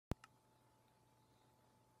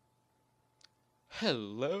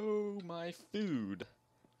Hello, my food.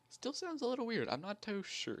 Still sounds a little weird. I'm not too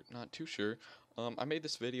sure. Not too sure. I made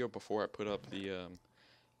this video before I put up the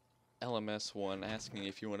LMS one asking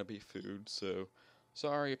if you want to be food. So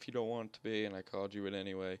sorry if you don't want to be, and I called you it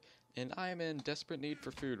anyway. And I am in desperate need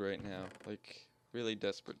for food right now, like really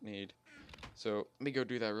desperate need. So let me go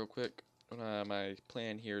do that real quick. My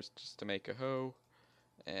plan here is just to make a hoe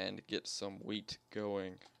and get some wheat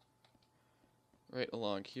going. Right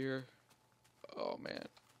along here. Oh man.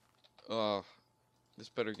 Oh, this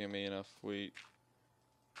better give me enough wheat.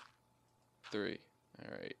 3.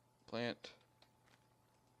 Alright. Plant.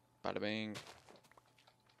 Bada bang.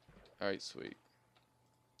 Alright, sweet.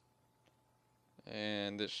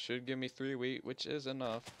 And this should give me 3 wheat, which is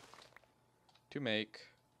enough to make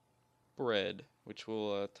bread, which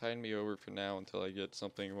will tide me over for now until I get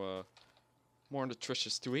something more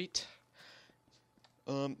nutritious to eat.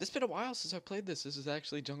 It's been a while since I played this. This is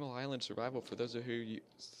actually Jungle Island Survival. For those of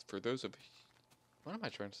what am I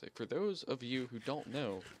trying to say? For those of you who don't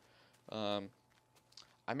know,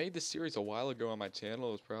 I made this series a while ago on my channel.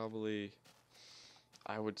 It was probably,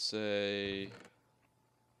 I would say,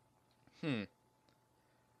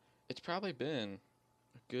 it's probably been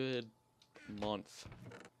a good month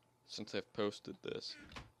since I've posted this.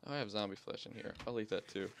 Oh, I have zombie flesh in here. I'll leave that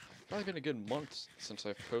too. Probably been a good month since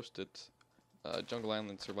I've posted Jungle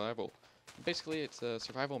Island Survival. Basically, it's a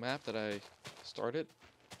survival map that I started,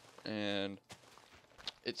 and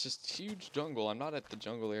it's just huge jungle. I'm not at the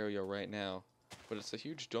jungle area right now, but it's a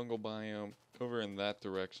huge jungle biome over in that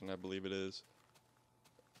direction, I believe it is.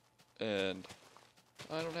 And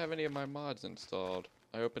I don't have any of my mods installed.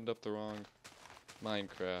 I opened up the wrong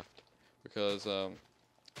Minecraft because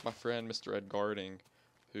my friend Mr. Ed Garding,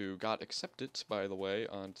 who got accepted, by the way,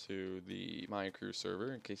 onto the Minecraft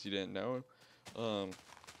server, in case you didn't know,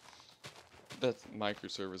 that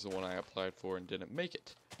Minecraft server is the one I applied for and didn't make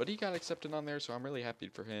it. But he got accepted on there, so I'm really happy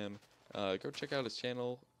for him. Go check out his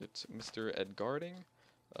channel. It's Mr. Ed Garding.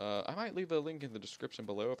 I might leave a link in the description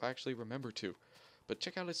below if I actually remember to. But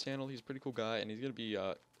check out his channel. He's a pretty cool guy, and he's gonna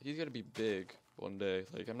be big one day.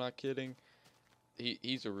 Like, I'm not kidding.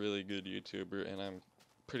 He's a really good YouTuber, and I'm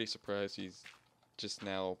pretty surprised he's just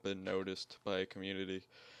now been noticed by a community.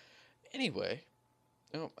 Anyway,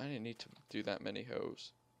 oh, I didn't need to do that many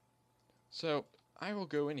hoes. So I will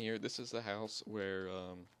go in here. This is the house where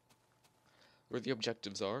the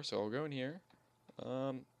objectives are. So I'll go in here.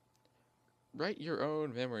 Write your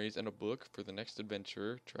own memories in a book for the next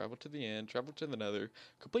adventure. Travel to the end. Travel to the nether.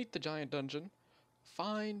 Complete the giant dungeon.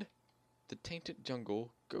 Find the tainted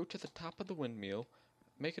jungle. Go to the top of the windmill.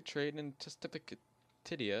 Make a trade in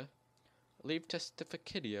Testificatia. Leave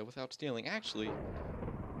Testificatia without stealing. Actually,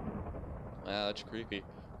 that's creepy.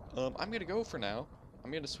 I'm gonna go for now.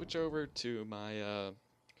 I'm gonna switch over to my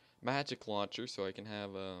magic launcher so I can have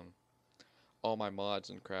all my mods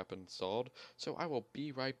and crap installed. So I will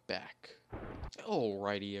be right back.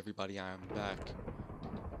 Alrighty, everybody, I'm back.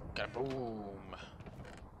 Kaboom!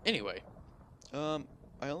 Anyway,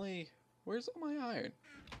 where's all my iron?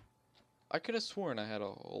 I could have sworn I had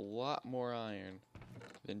a lot more iron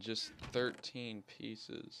than just 13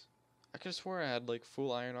 pieces. I could have sworn I had like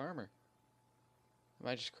full iron armor. Am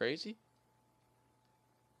I just crazy?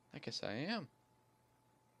 I guess I am.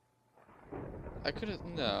 I could have.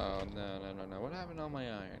 No. What happened to all my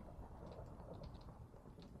iron?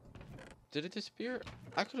 Did it disappear?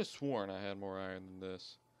 I could have sworn I had more iron than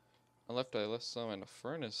this. I left some in a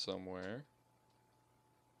furnace somewhere.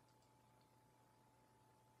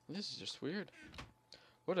 This is just weird.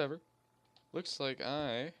 Whatever. Looks like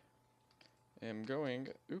I am going.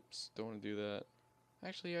 Oops, don't want to do that.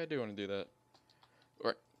 Actually, yeah, I do want to do that.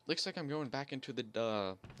 Alright, looks like I'm going back into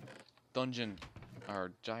the dungeon,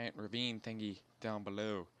 our giant ravine thingy down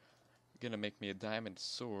below. Gonna make me a diamond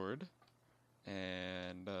sword,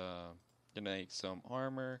 and gonna make some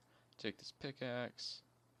armor. Take this pickaxe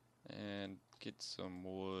and get some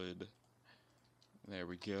wood. There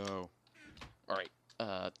we go. Alright,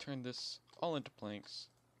 turn this all into planks.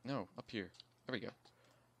 No, up here. There we go.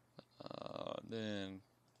 Then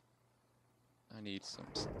I need some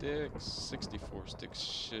sticks. 64 sticks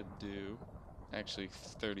should do. Actually,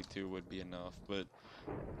 32 would be enough, but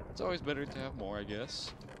it's always better to have more, I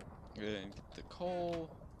guess. And get the coal.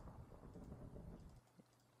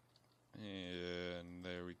 And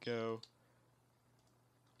there we go.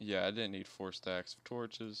 Yeah, I didn't need 4 stacks of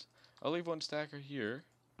torches. I'll leave 1 stacker here.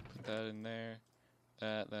 Put that in there.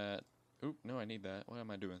 That. Oop, no, I need that. What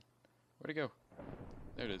am I doing? Where'd it go?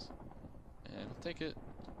 There it is. And I'll take it.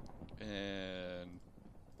 And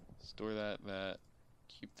store that.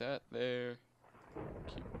 Keep that there.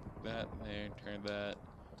 Keep that there. Turn that.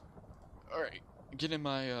 Alright. getting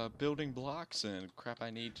my building blocks and crap I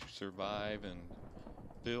need to survive and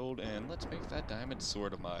build, and let's make that diamond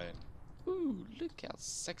sword of mine. Ooh, look how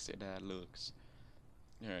sexy that looks.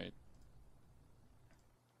 Alright.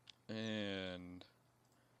 And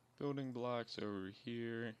building blocks over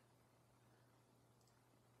here.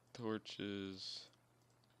 Torches.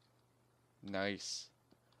 Nice.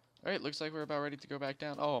 Alright, looks like we're about ready to go back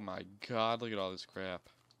down. Oh my god, look at all this crap.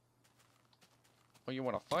 Oh, you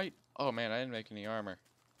want to fight? Oh man, I didn't make any armor.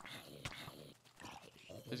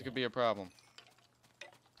 This could be a problem.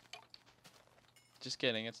 Just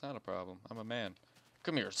kidding, it's not a problem. I'm a man.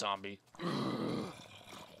 Come here, zombie.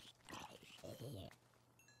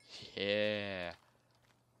 Yeah.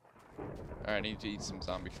 Alright, I need to eat some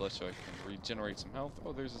zombie flesh so I can regenerate some health.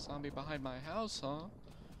 Oh, there's a zombie behind my house, huh?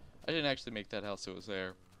 I didn't actually make that house, it was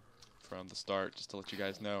there from the start, just to let you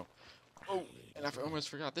guys know. Oh, and I almost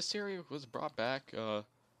forgot. This series was brought back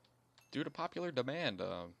due to popular demand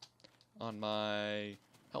on my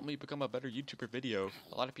Help Me Become a Better YouTuber video.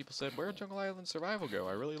 A lot of people said, where'd Jungle Island Survival go?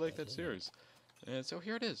 I really like that series. And so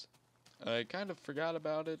here it is. I kind of forgot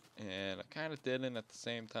about it, and I kind of didn't at the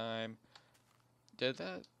same time. Did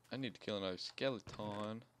that? I need to kill another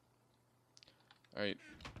skeleton. Alright.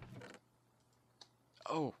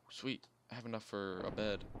 Oh, sweet. I have enough for a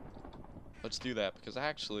bed. Let's do that, because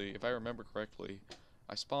actually, if I remember correctly,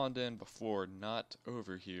 I spawned in before, not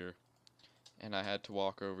over here. And I had to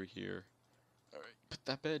walk over here. Alright, put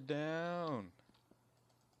that bed down.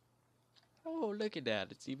 Oh, look at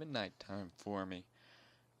that. It's even nighttime for me.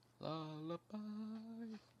 Lullaby.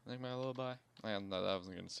 Like my lullaby? I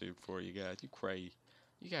wasn't going to sing for you guys. You cray.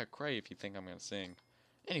 You gotta cray if you think I'm going to sing.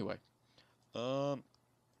 Anyway.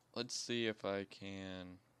 Let's see if I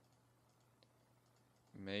can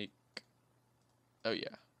make... Oh,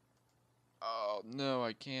 yeah. Oh, no,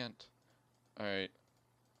 I can't. Alright.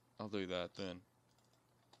 I'll do that then.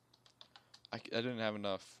 I didn't have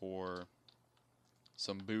enough for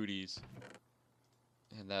some booties.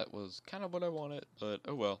 And that was kind of what I wanted, but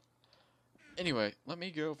oh well. Anyway, let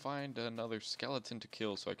me go find another skeleton to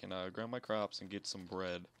kill so I can grow my crops and get some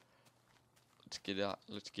bread.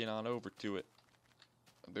 Let's get on over to it.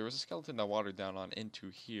 There was a skeleton I watered down on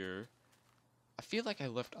into here. I feel like I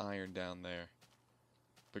left iron down there.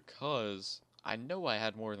 Because I know I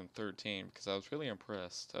had more than 13 because I was really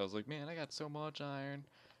impressed. I was like, man, I got so much iron.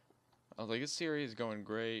 I was like, this series is going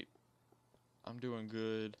great. I'm doing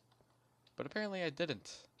good. But apparently I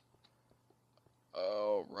didn't.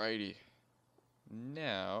 Alrighty.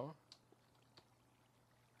 Now,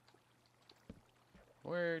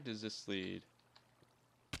 where does this lead?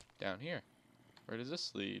 Down here. Where does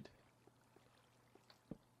this lead?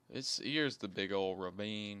 Here's the big old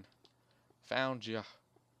ravine. Found ya.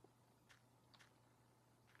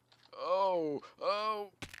 Oh,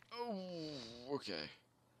 okay.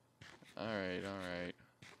 Alright.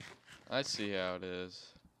 I see how it is.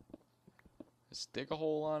 Let's dig a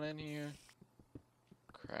hole on in here.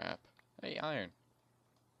 Crap. Hey, iron.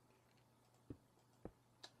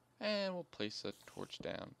 And we'll place a torch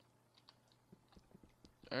down.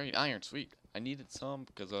 Alright, iron, sweet. I needed some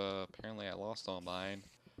because apparently I lost all mine.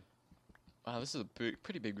 Wow, this is a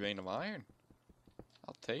pretty big vein of iron.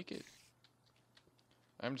 I'll take it.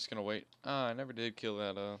 I'm just gonna wait. Ah, I never did kill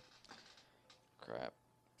that, crap.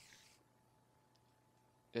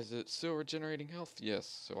 Is it still regenerating health? Yes,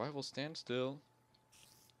 so I will stand still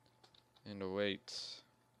and wait.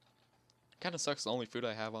 Kinda sucks, the only food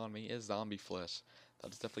I have on me is zombie flesh.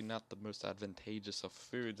 That is definitely not the most advantageous of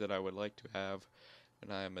foods that I would like to have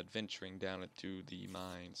when I am adventuring down into the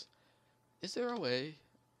mines. Is there a way?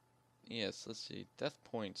 Yes, let's see. Death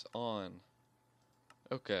points on.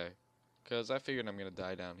 Okay. Because I figured I'm going to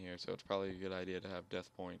die down here, so it's probably a good idea to have death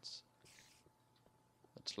points.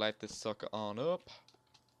 Let's light this sucker on up.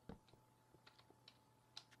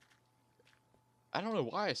 I don't know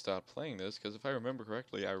why I stopped playing this, because if I remember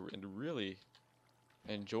correctly, I really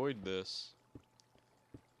enjoyed this.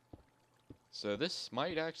 So this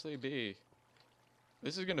might actually be...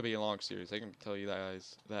 This is going to be a long series, I can tell you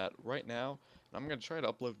guys that right now. I'm going to try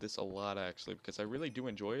to upload this a lot, actually, because I really do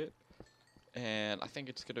enjoy it. And I think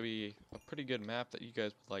it's going to be a pretty good map that you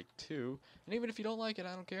guys would like too. And even if you don't like it,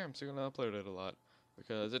 I don't care. I'm still going to upload it a lot.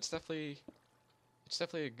 Because it's definitely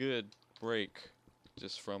a good break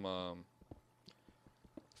just from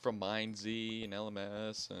MineZ and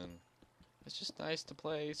LMS, and it's just nice to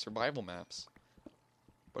play survival maps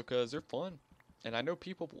because they're fun. And I know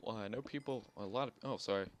people, a lot of, oh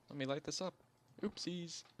sorry, let me light this up.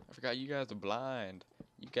 Oopsies, I forgot you guys are blind.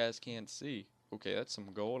 You guys can't see. Okay, that's some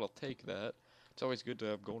gold, I'll take that. It's always good to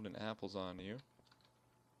have golden apples on you.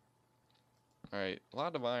 Alright, a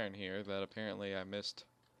lot of iron here that apparently I missed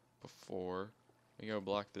before. Let me go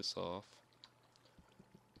block this off.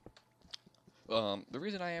 The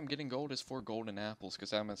reason I am getting gold is for golden apples,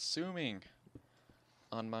 because I'm assuming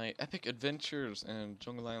on my epic adventures in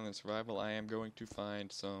Jungle Island Survival, I am going to find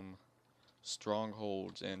some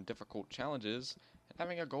strongholds and difficult challenges, and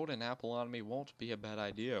having a golden apple on me won't be a bad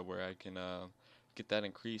idea, where I can get that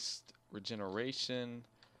increased regeneration,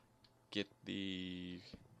 get the...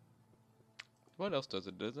 What else does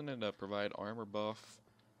it? Doesn't it provide armor buff?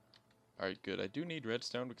 Alright, good. I do need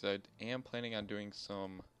redstone because I am planning on doing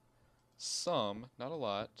some, not a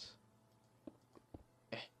lot,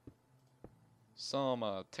 some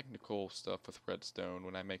technical stuff with redstone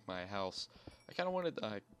when I make my house. I kind of wanted,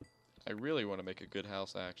 I really want to make a good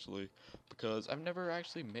house actually, because I've never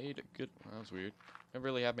actually made a good, that was weird, I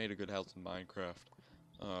really have made a good house in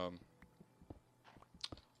Minecraft.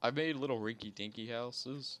 I've made little rinky-dinky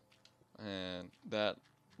houses, and that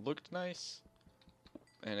looked nice,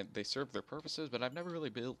 and they served their purposes, but I've never really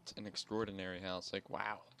built an extraordinary house. Like,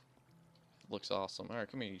 wow, it looks awesome.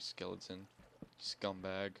 Alright, come here, you skeleton,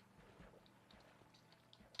 scumbag.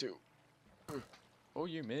 Dude. Oh,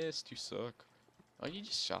 you missed, you suck. Oh, you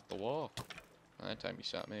just shot the wall. Oh, that time you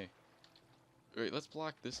shot me. Alright, let's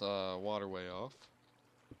block this waterway off.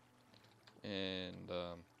 And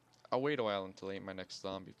I'll wait a while until I eat my next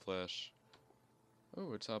zombie flesh.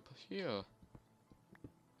 Oh, it's up here.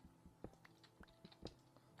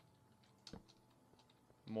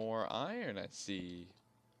 More iron, I see.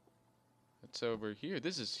 It's over here.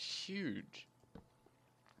 This is huge.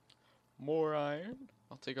 More iron?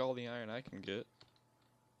 I'll take all the iron I can get.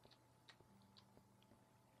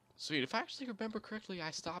 Sweet. If I actually remember correctly,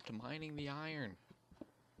 I stopped mining the iron.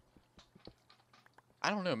 I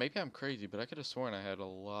don't know. Maybe I'm crazy, but I could have sworn I had a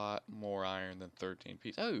lot more iron than 13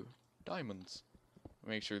 pieces. Oh, diamonds.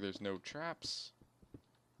 Make sure there's no traps.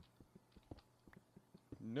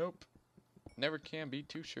 Nope. Never can be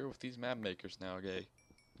too sure with these map makers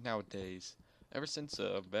nowadays. Ever since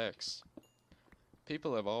Vex,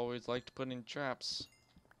 people have always liked to put in traps,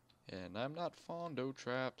 and I'm not fond of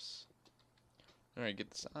traps. Alright, get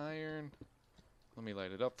this iron. Let me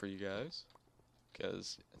light it up for you guys,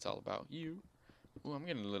 because it's all about you. Ooh, I'm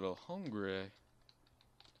getting a little hungry.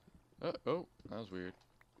 Oh, that was weird.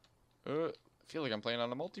 I feel like I'm playing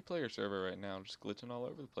on a multiplayer server right now, just glitching all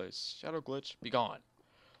over the place. Shadow glitch, be gone.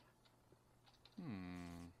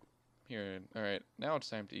 Here, alright, now it's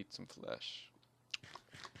time to eat some flesh.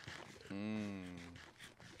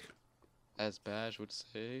 As Bash would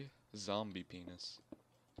say, zombie penis.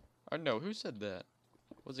 Or no, who said that?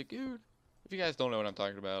 Was it Good? If you guys don't know what I'm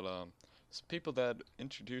talking about, some people that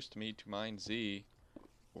introduced me to MineZ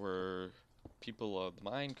were people of the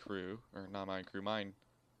Mine Crew, or not Mine Crew, Mind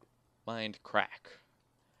Crack.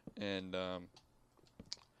 And,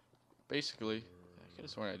 basically, I could have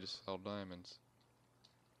sworn I just saw diamonds.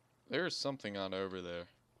 There's something on over there.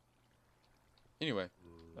 Anyway,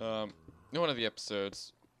 in one of the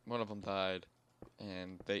episodes, one of them died,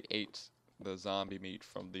 and they ate the zombie meat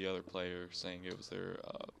from the other player, saying it was their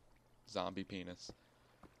zombie penis.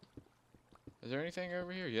 Is there anything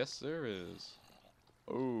over here? Yes, there is.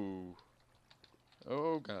 Oh.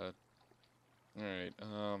 Oh god. Alright,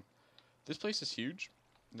 this place is huge.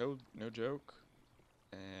 No joke.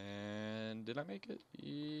 And did I make it?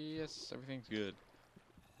 Yes, everything's good.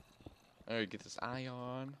 Alright, get this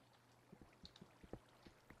iron.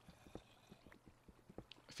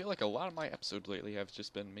 I feel like a lot of my episodes lately have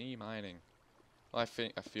just been me mining. Well,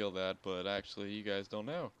 I feel that, but actually you guys don't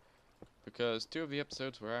know. Because 2 of the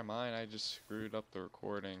episodes where I mine, I just screwed up the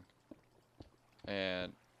recording.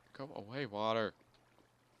 And go away, water.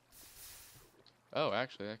 Oh,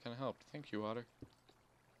 actually that kinda helped. Thank you, water.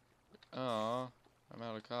 Aw, I'm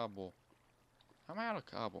out of cobble. I'm out of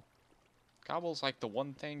cobble. Cobble's like the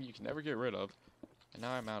one thing you can never get rid of. And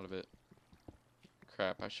now I'm out of it.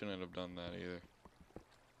 Crap, I shouldn't have done that either.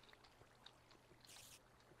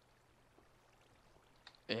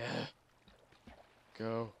 Yeah.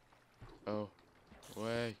 Go. Oh.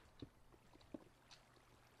 Away.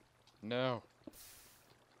 No.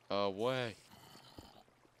 Away.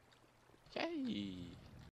 Yay.